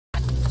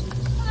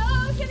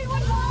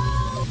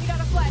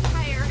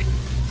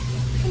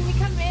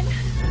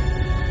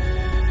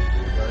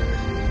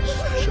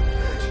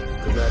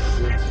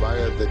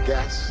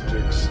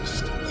gastric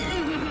system.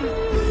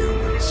 The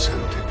Human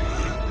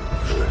Centipede,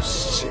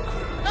 first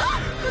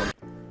sequence.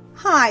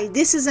 Hi,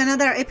 this is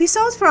another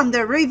episode from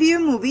the Review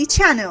Movie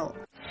channel.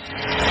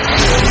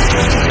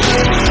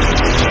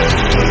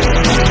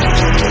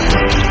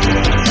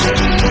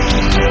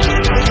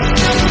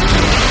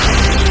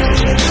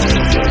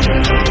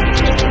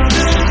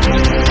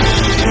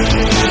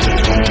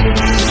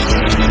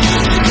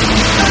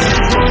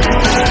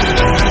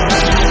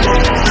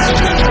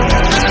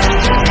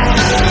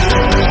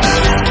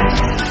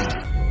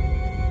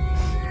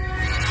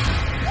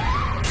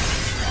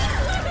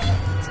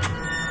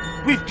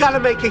 We've got to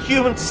make a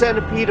human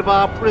centipede of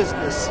our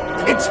prisoners.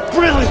 It's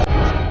brilliant!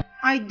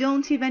 I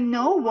don't even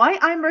know why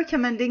I'm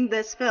recommending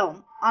this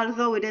film,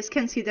 although it is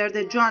considered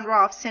a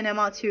genre of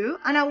cinema too,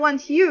 and I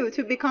want you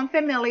to become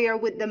familiar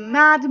with the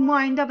mad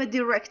mind of a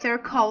director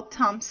called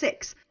Tom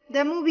Six.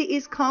 The movie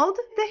is called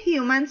The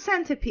Human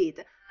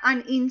Centipede.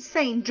 An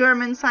insane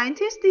German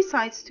scientist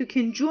decides to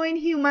conjoin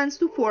humans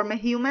to form a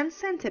human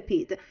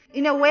centipede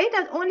in a way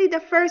that only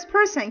the first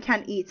person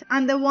can eat,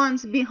 and the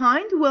ones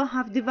behind will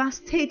have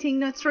devastating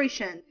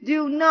nutrition.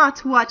 Do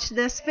not watch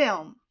this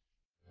film.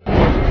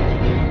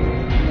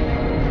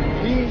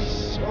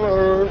 Peace on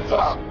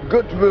earth,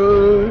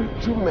 goodwill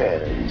to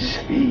men.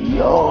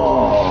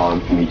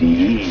 Beyond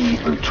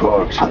medieval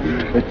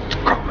torture, it's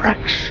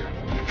correction.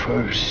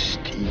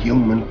 First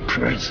human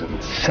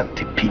presence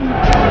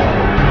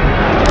centipede.